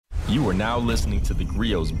You are now listening to the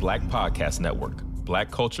Grio's Black Podcast Network, Black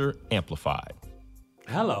Culture Amplified.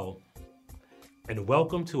 Hello, and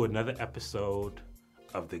welcome to another episode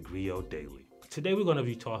of the Grio Daily. Today we're going to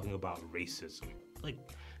be talking about racism.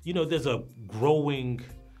 There's a growing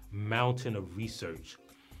mountain of research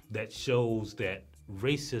that shows that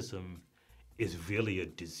racism is really a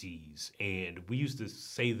disease. And we used to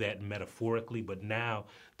say that metaphorically, but now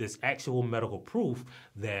there's actual medical proof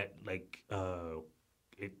that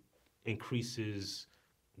it increases,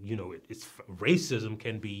 it's racism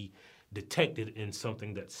can be detected in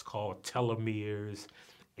something that's called telomeres,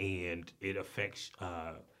 and it affects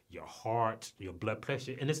your heart, your blood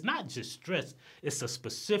pressure. And it's not just stress, it's a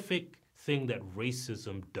specific thing that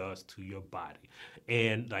racism does to your body.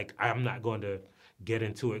 And I'm not going to get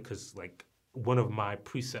into it because one of my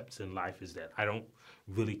precepts in life is that I don't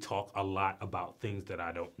really talk a lot about things that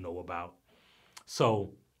I don't know about.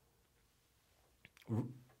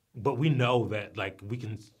 But we know that we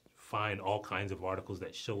can find all kinds of articles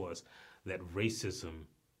that show us that racism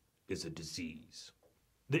is a disease.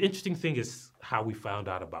 The interesting thing is how we found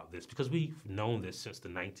out about this, because we've known this since the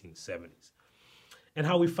 1970s. And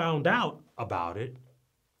how we found out about it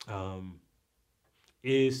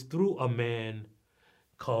is through a man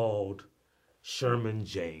called Sherman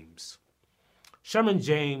James. Sherman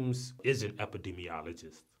James is an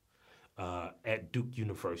epidemiologist at Duke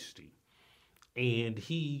University. And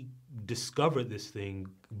he discovered this thing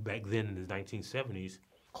back then in the 1970s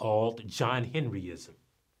called John Henryism.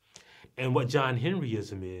 And what John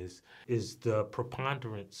Henryism is the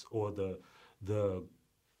preponderance or the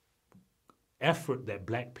effort that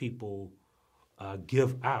black people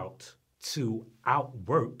give out to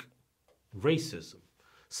outwork racism.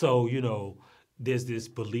 So, there's this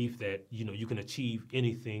belief that, you can achieve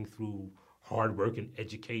anything through hard work and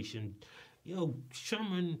education.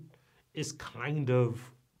 Sherman is kind of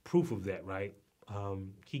proof of that, right?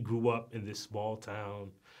 He grew up in this small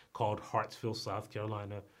town called Hartsville, South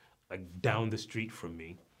Carolina, down the street from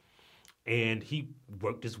me. And he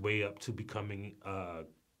worked his way up to becoming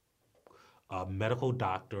a medical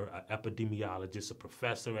doctor, an epidemiologist, a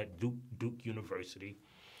professor at Duke University.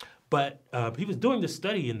 But he was doing the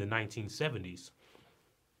study in the 1970s,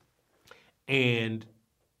 and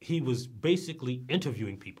he was basically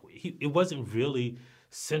interviewing people. It wasn't really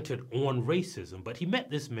centered on racism, but he met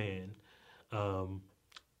this man,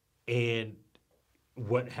 and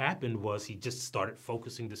what happened was he just started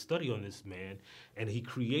focusing the study on this man, and he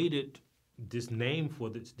created this name for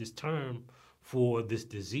this term for this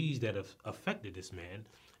disease that affected this man,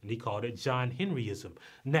 and he called it John Henryism.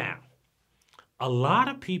 Now, a lot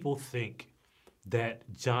of people think that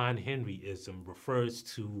John Henryism refers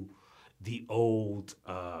to the old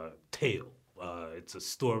tale. It's a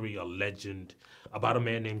story, a legend about a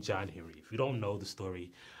man named John Henry. If you don't know the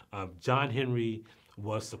story, John Henry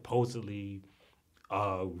was supposedly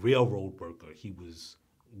a railroad worker. He was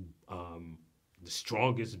the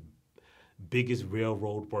strongest, biggest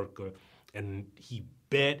railroad worker, and he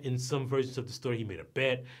bet in some versions of the story. He made a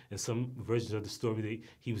bet in some versions of the story that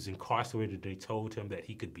he was incarcerated. They told him that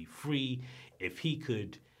he could be free if he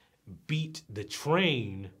could beat the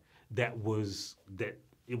train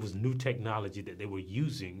it was new technology that they were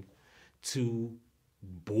using to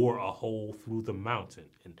bore a hole through the mountain.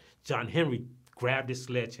 And John Henry grabbed his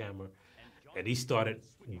sledgehammer and he started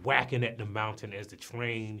whacking at the mountain as the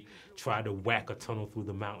train tried to whack a tunnel through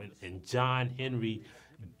the mountain. And John Henry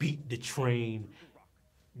beat the train,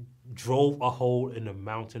 drove a hole in the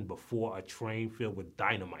mountain before a train filled with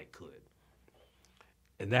dynamite could.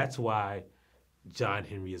 And that's why John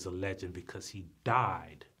Henry is a legend, because he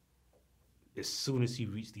died as soon as he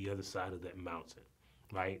reached the other side of that mountain,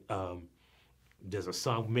 right? There's a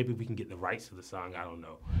song, maybe we can get the rights to the song, I don't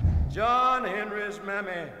know. John Henry's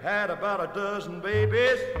mammy had about a dozen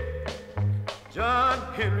babies.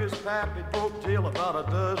 John Henry's pappy broke tail about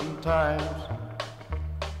a dozen times.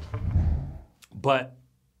 But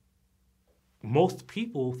most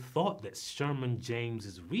people thought that Sherman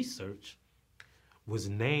James's research was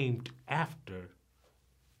named after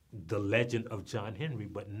the legend of John Henry,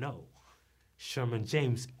 but no. Sherman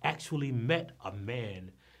James actually met a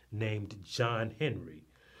man named John Henry,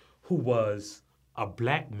 who was a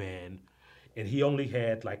black man, and he only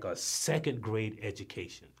had a second grade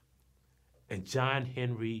education. And John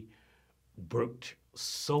Henry worked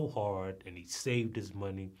so hard, and he saved his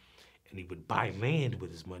money, and he would buy land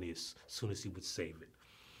with his money as soon as he would save it.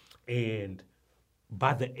 And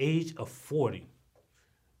by the age of 40,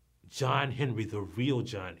 John Henry, the real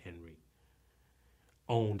John Henry,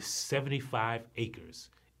 owned 75 acres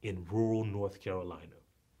in rural North Carolina.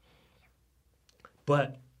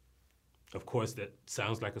 But Of course, that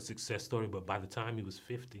sounds like a success story, but by the time he was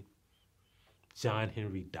 50, John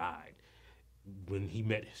Henry died. When he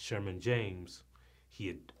met Sherman James, he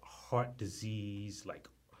had heart disease, like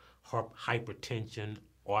hypertension,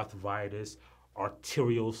 arthritis,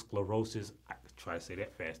 arterial sclerosis, I try to say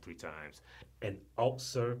that fast 3 times, an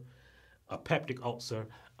ulcer, a peptic ulcer.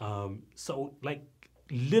 So like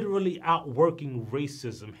literally outworking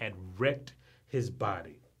racism had wrecked his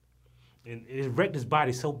body. And it wrecked his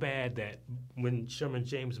body so bad that when Sherman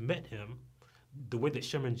James met him, the way that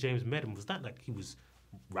Sherman James met him was not like he was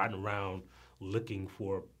riding around looking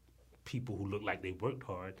for people who looked like they worked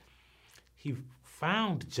hard. He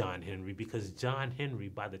found John Henry because John Henry,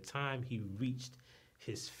 by the time he reached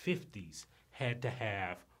his 50s, had to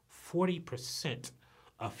have 40%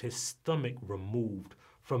 of his stomach removed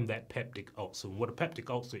from that peptic ulcer. And what a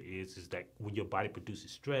peptic ulcer is that when your body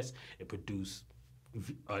produces stress, it produces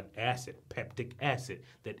an acid, peptic acid,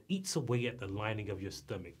 that eats away at the lining of your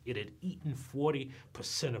stomach. It had eaten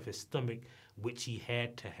 40% of his stomach, which he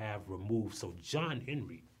had to have removed. So John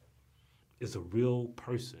Henry is a real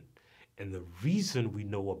person. And the reason we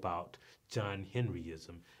know about John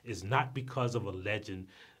Henryism is not because of a legend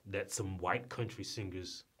that some white country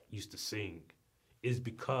singers used to sing. It's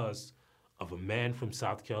because of a man from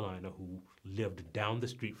South Carolina who lived down the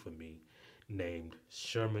street from me named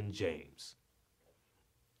Sherman James.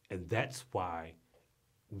 And that's why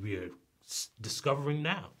we're discovering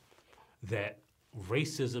now that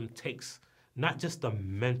racism takes not just a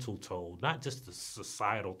mental toll, not just a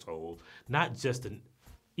societal toll, not just an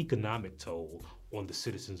economic toll on the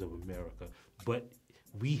citizens of America, but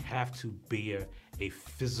we have to bear a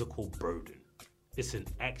physical burden. It's an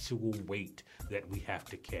actual weight that we have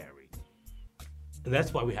to carry. And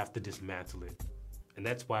that's why we have to dismantle it. And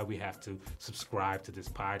that's why we have to subscribe to this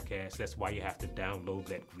podcast. That's why you have to download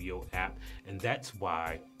that Griot app. And that's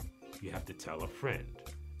why you have to tell a friend.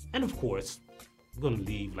 And of course, we're going to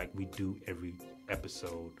leave like we do every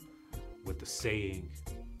episode with the saying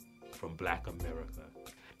from Black America.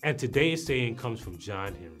 And today's saying comes from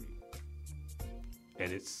John Henry.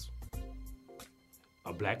 And it's,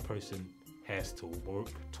 a black person has to work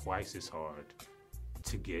twice as hard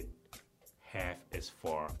to get half as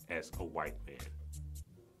far as a white man,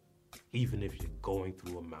 even if you're going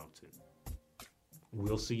through a mountain.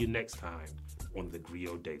 We'll see you next time on the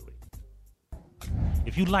Griot Daily.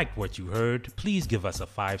 If you liked what you heard, please give us a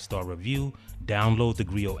 5-star review, download the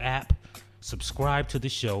Griot app, subscribe to the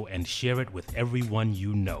show, and share it with everyone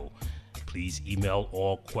you know. Please email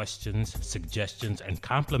all questions, suggestions, and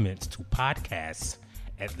compliments to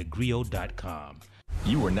podcasts@thegriot.com.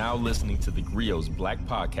 You are now listening to the Griot's Black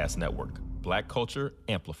Podcast Network, Black Culture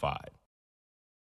Amplified.